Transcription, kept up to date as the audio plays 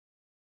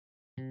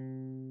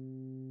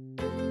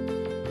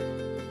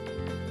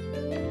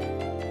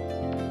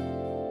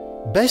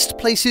Best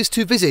places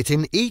to visit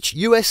in each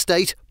US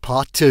state,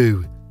 Part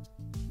 2.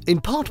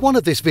 In Part 1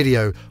 of this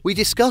video, we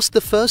discussed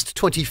the first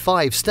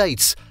 25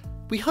 states.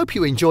 We hope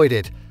you enjoyed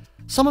it.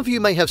 Some of you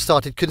may have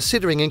started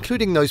considering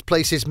including those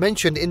places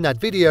mentioned in that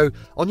video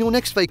on your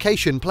next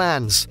vacation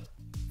plans.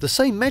 The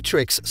same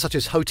metrics, such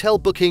as hotel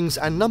bookings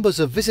and numbers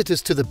of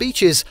visitors to the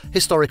beaches,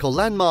 historical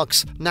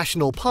landmarks,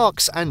 national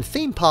parks and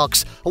theme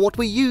parks, are what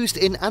we used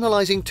in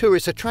analysing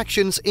tourist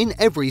attractions in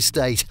every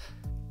state.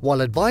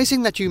 While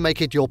advising that you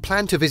make it your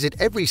plan to visit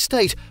every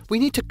state, we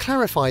need to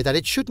clarify that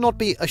it should not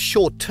be a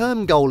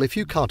short-term goal if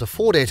you can't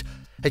afford it.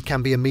 It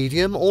can be a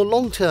medium or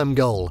long-term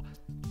goal.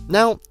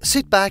 Now,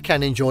 sit back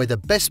and enjoy the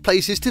best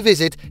places to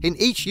visit in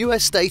each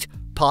US state,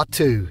 Part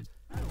 2.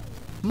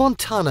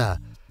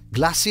 Montana,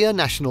 Glacier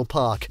National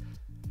Park.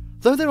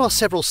 Though there are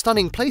several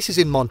stunning places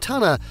in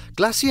Montana,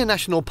 Glacier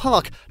National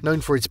Park,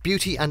 known for its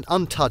beauty and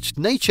untouched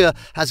nature,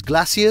 has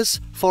glaciers,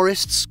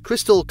 forests,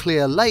 crystal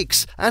clear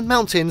lakes, and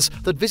mountains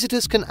that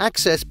visitors can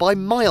access by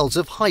miles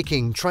of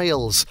hiking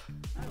trails.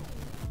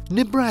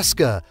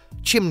 Nebraska,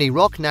 Chimney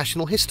Rock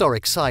National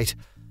Historic Site.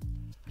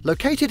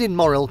 Located in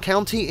Morrill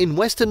County in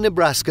western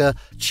Nebraska,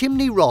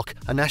 Chimney Rock,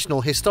 a National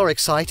Historic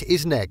Site,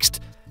 is next.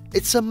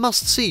 It's a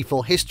must-see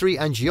for history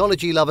and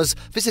geology lovers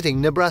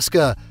visiting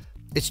Nebraska.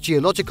 Its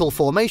geological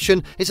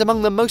formation is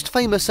among the most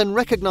famous and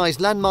recognized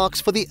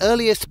landmarks for the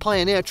earliest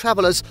pioneer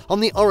travelers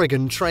on the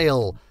Oregon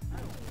Trail.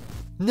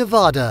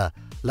 Nevada,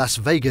 Las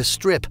Vegas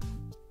Strip.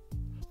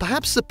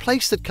 Perhaps the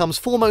place that comes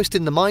foremost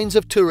in the minds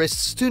of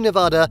tourists to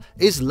Nevada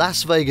is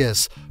Las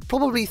Vegas,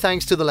 probably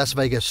thanks to the Las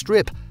Vegas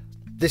Strip.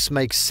 This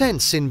makes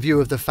sense in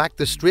view of the fact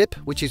the Strip,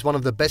 which is one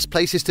of the best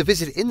places to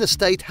visit in the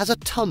state, has a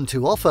ton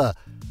to offer.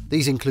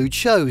 These include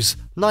shows,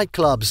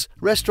 nightclubs,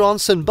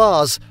 restaurants and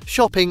bars,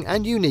 shopping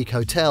and unique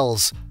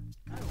hotels.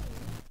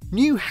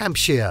 New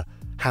Hampshire,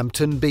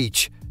 Hampton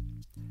Beach.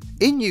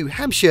 In New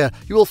Hampshire,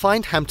 you will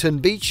find Hampton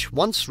Beach,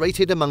 once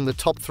rated among the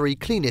top 3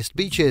 cleanest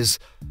beaches.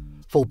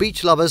 For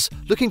beach lovers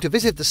looking to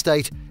visit the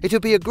state, it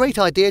would be a great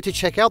idea to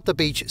check out the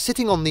beach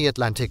sitting on the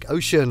Atlantic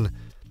Ocean.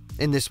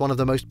 In this one of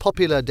the most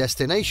popular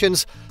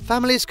destinations,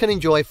 families can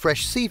enjoy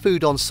fresh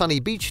seafood on sunny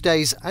beach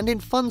days and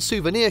in fun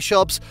souvenir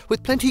shops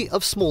with plenty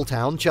of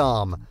small-town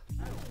charm.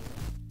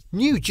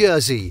 New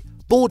Jersey,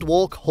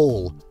 Boardwalk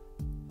Hall.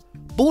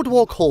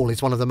 Boardwalk Hall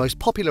is one of the most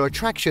popular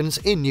attractions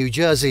in New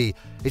Jersey.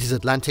 It is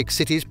Atlantic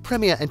City's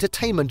premier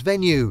entertainment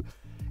venue.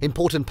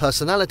 Important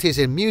personalities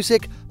in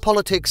music,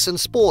 politics and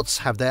sports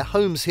have their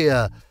homes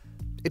here.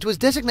 It was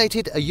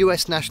designated a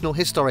US National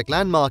Historic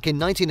Landmark in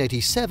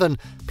 1987,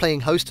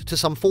 playing host to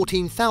some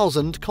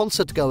 14,000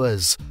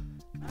 concert-goers.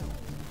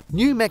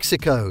 New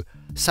Mexico,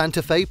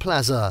 Santa Fe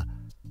Plaza.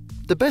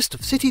 The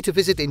best city to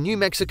visit in New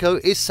Mexico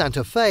is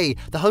Santa Fe,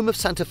 the home of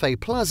Santa Fe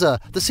Plaza,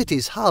 the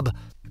city's hub.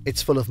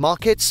 It's full of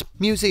markets,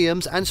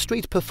 museums and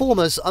street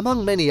performers,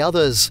 among many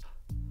others.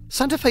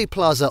 Santa Fe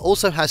Plaza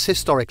also has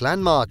historic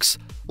landmarks.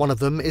 One of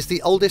them is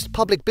the oldest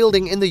public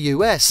building in the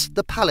US,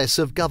 the Palace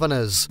of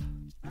Governors.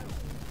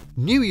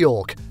 New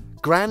York,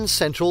 Grand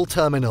Central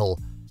Terminal.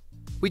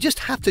 We just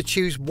have to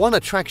choose one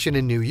attraction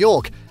in New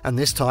York, and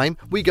this time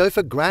we go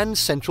for Grand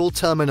Central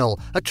Terminal,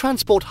 a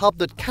transport hub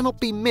that cannot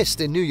be missed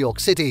in New York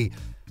City.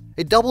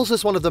 It doubles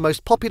as one of the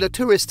most popular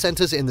tourist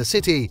centers in the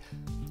city.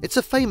 It's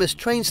a famous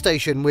train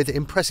station with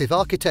impressive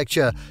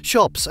architecture,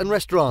 shops and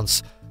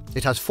restaurants.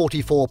 It has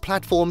 44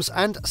 platforms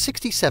and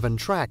 67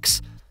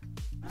 tracks.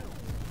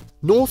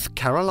 North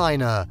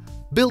Carolina,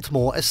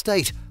 Biltmore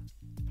Estate.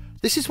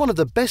 This is one of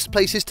the best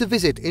places to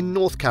visit in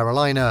North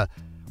Carolina.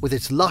 With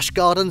its lush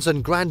gardens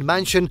and grand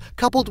mansion,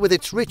 coupled with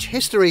its rich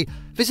history,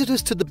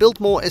 visitors to the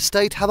Biltmore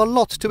Estate have a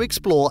lot to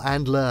explore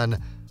and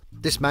learn.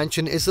 This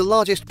mansion is the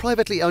largest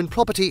privately owned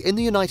property in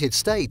the United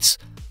States.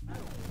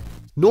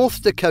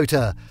 North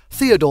Dakota,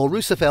 Theodore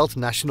Roosevelt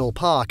National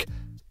Park.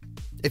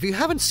 If you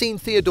haven't seen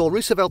Theodore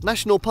Roosevelt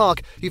National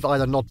Park, you've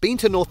either not been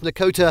to North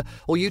Dakota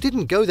or you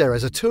didn't go there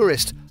as a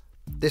tourist.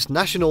 This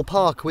national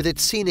park, with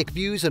its scenic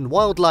views and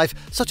wildlife,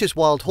 such as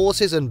wild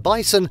horses and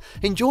bison,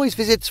 enjoys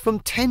visits from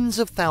tens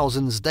of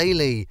thousands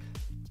daily.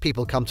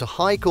 People come to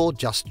hike or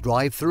just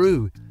drive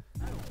through.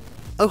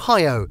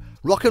 Ohio,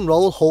 Rock and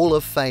Roll Hall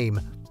of Fame.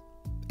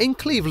 In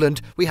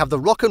Cleveland, we have the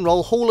Rock and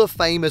Roll Hall of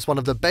Fame as one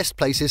of the best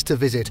places to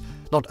visit,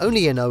 not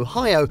only in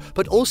Ohio,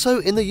 but also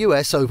in the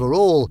US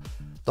overall.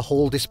 The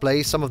hall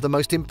displays some of the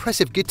most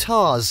impressive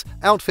guitars,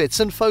 outfits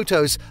and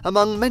photos,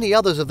 among many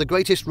others of the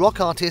greatest rock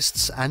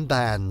artists and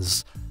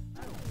bands.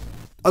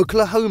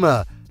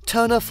 Oklahoma,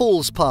 Turner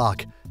Falls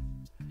Park.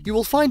 You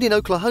will find in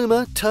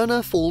Oklahoma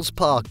Turner Falls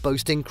Park,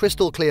 boasting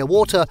crystal clear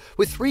water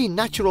with 3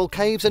 natural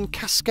caves and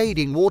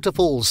cascading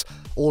waterfalls,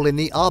 all in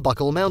the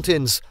Arbuckle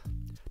Mountains.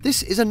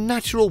 This is a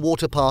natural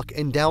water park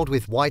endowed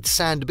with white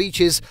sand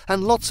beaches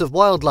and lots of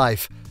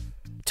wildlife.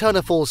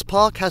 Turner Falls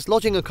Park has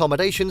lodging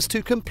accommodations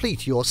to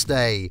complete your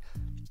stay.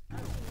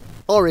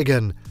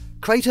 Oregon,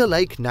 Crater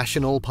Lake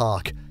National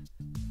Park.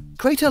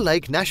 Crater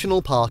Lake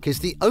National Park is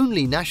the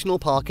only national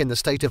park in the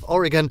state of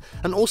Oregon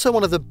and also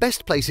one of the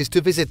best places to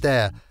visit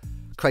there.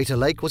 Crater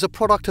Lake was a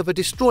product of a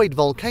destroyed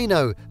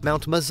volcano,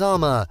 Mount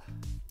Mazama.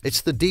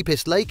 It's the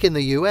deepest lake in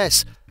the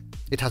US.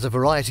 It has a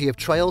variety of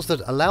trails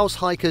that allows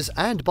hikers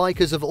and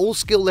bikers of all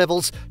skill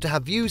levels to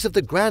have views of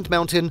the Grand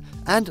Mountain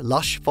and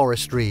lush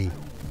forestry.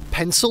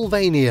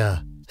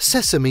 Pennsylvania,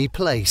 Sesame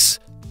Place.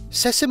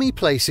 Sesame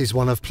Place is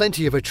one of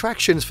plenty of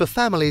attractions for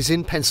families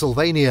in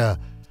Pennsylvania.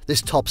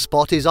 This top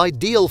spot is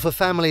ideal for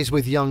families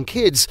with young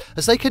kids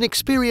as they can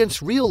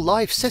experience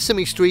real-life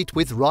Sesame Street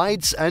with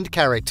rides and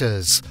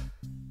characters.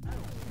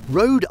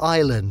 Rhode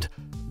Island,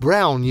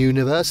 Brown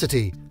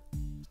University.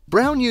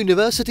 Brown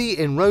University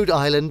in Rhode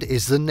Island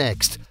is the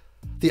next.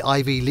 The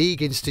Ivy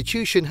League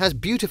institution has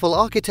beautiful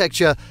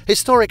architecture,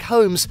 historic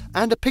homes,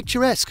 and a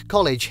picturesque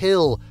college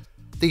hill.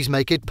 These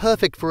make it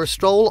perfect for a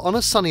stroll on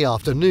a sunny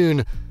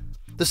afternoon.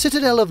 The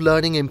Citadel of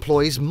Learning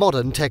employs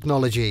modern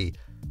technology.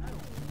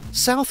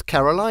 South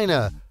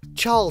Carolina,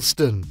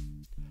 Charleston.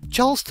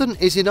 Charleston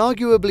is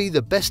inarguably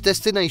the best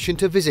destination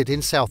to visit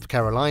in South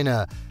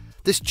Carolina.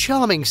 This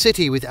charming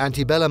city with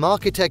antebellum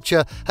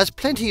architecture has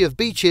plenty of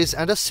beaches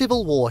and a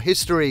Civil War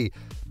history.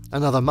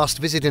 Another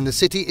must-visit in the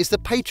city is the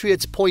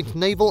Patriots Point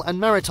Naval and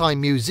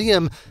Maritime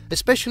Museum,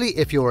 especially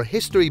if you're a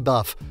history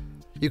buff.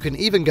 You can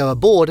even go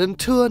aboard and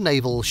tour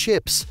naval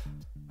ships.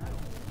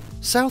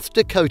 South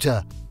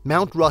Dakota,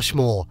 Mount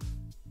Rushmore.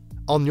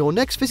 On your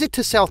next visit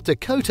to South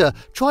Dakota,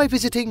 try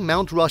visiting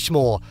Mount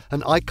Rushmore,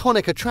 an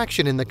iconic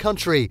attraction in the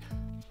country.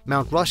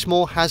 Mount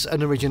Rushmore has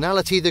an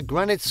originality, the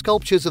granite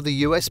sculptures of the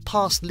US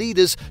past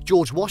leaders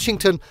George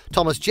Washington,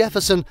 Thomas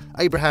Jefferson,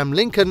 Abraham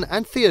Lincoln,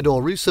 and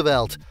Theodore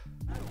Roosevelt.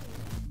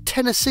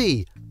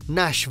 Tennessee,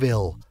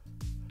 Nashville.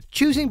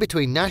 Choosing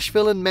between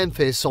Nashville and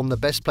Memphis on the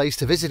best place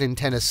to visit in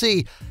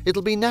Tennessee,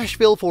 it'll be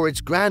Nashville for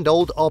its Grand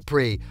Ole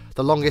Opry,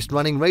 the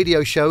longest-running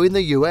radio show in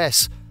the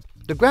US.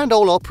 The Grand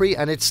Ole Opry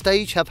and its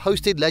stage have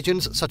hosted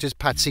legends such as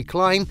Patsy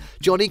Cline,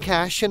 Johnny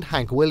Cash, and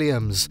Hank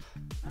Williams.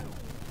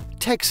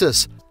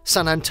 Texas,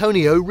 San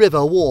Antonio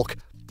River Walk.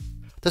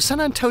 The San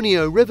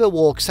Antonio River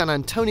Walk San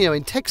Antonio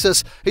in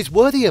Texas is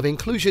worthy of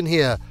inclusion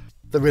here.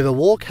 The River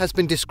Walk has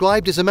been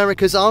described as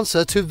America's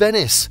answer to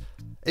Venice.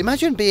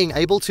 Imagine being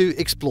able to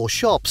explore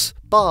shops,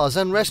 bars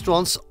and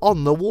restaurants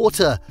on the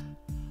water.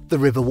 The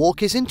River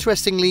Walk is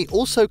interestingly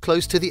also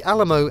close to the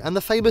Alamo and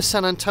the famous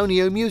San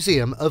Antonio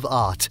Museum of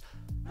Art.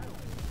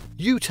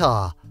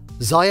 Utah,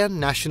 Zion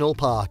National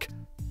Park.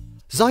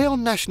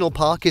 Zion National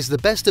Park is the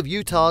best of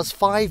Utah's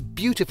 5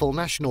 beautiful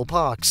national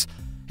parks.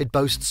 It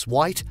boasts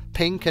white,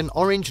 pink and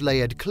orange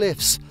layered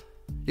cliffs.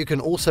 You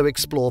can also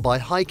explore by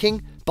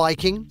hiking,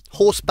 biking,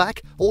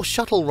 horseback or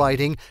shuttle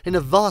riding in a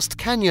vast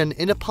canyon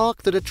in a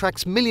park that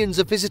attracts millions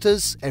of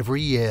visitors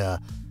every year.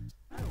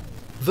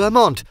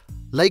 Vermont,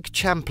 Lake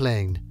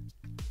Champlain.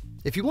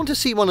 If you want to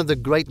see one of the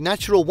great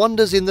natural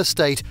wonders in the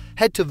state,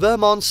 head to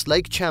Vermont's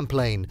Lake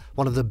Champlain,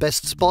 one of the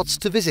best spots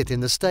to visit in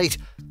the state.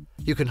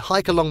 You can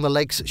hike along the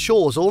lake's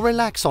shores or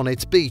relax on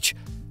its beach.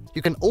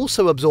 You can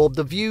also absorb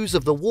the views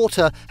of the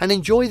water and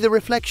enjoy the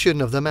reflection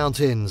of the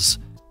mountains.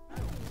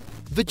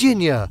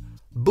 Virginia,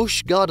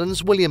 Busch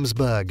Gardens,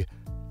 Williamsburg.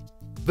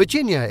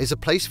 Virginia is a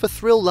place for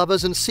thrill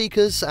lovers and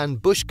seekers,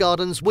 and Busch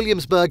Gardens,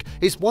 Williamsburg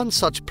is one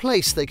such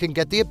place. They can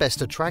get the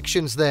best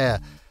attractions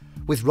there.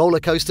 With roller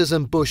coasters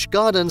and Busch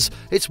Gardens,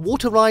 its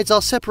water rides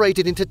are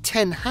separated into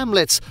 10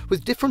 hamlets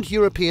with different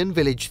European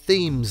village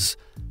themes.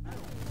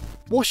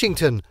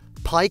 Washington,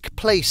 Pike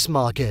Place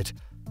Market.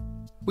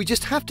 We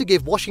just have to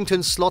give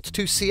Washington's slot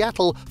to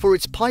Seattle for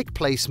its Pike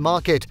Place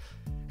Market.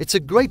 It's a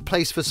great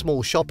place for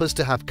small shoppers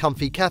to have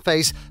comfy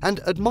cafes and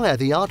admire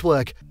the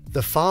artwork.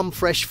 The farm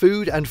fresh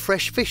food and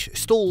fresh fish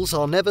stalls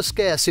are never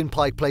scarce in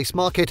Pike Place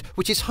Market,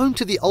 which is home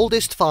to the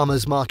oldest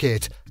farmers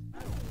market.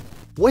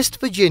 West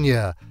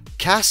Virginia,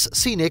 Cass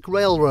Scenic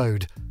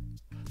Railroad.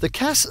 The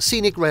Cass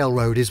Scenic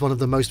Railroad is one of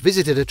the most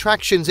visited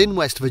attractions in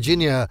West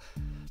Virginia.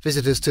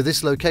 Visitors to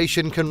this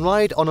location can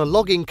ride on a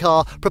logging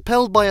car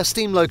propelled by a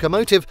steam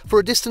locomotive for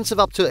a distance of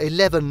up to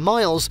 11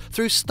 miles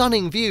through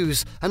stunning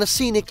views and a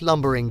scenic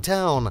lumbering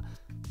town.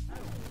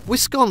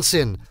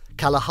 Wisconsin,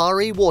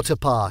 Kalahari Water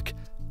Park.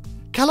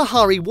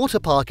 Kalahari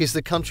Water Park is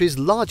the country's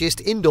largest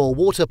indoor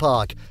water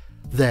park.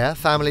 There,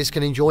 families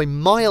can enjoy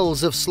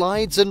miles of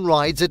slides and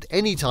rides at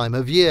any time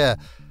of year.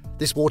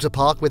 This water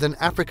park with an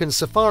African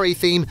safari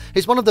theme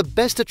is one of the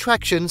best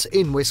attractions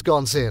in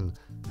Wisconsin.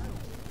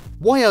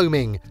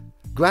 Wyoming,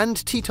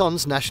 Grand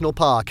Tetons National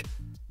Park.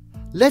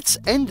 Let's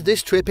end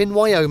this trip in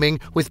Wyoming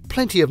with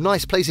plenty of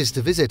nice places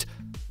to visit.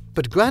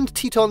 But Grand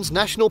Tetons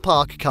National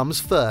Park comes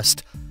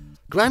first.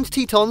 Grand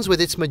Tetons, with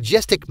its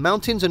majestic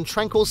mountains and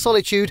tranquil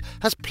solitude,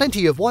 has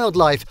plenty of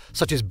wildlife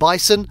such as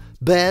bison,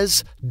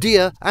 bears,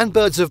 deer and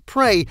birds of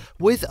prey,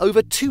 with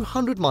over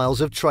 200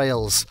 miles of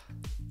trails.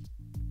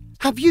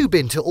 Have you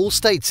been to all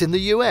states in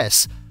the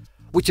US?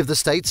 Which of the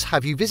states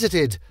have you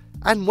visited?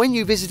 And when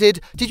you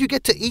visited, did you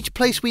get to each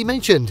place we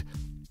mentioned?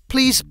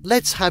 Please,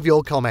 let's have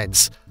your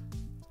comments.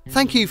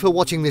 Thank you for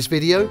watching this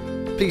video.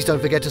 Please don't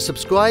forget to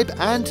subscribe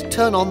and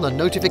turn on the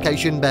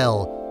notification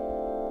bell.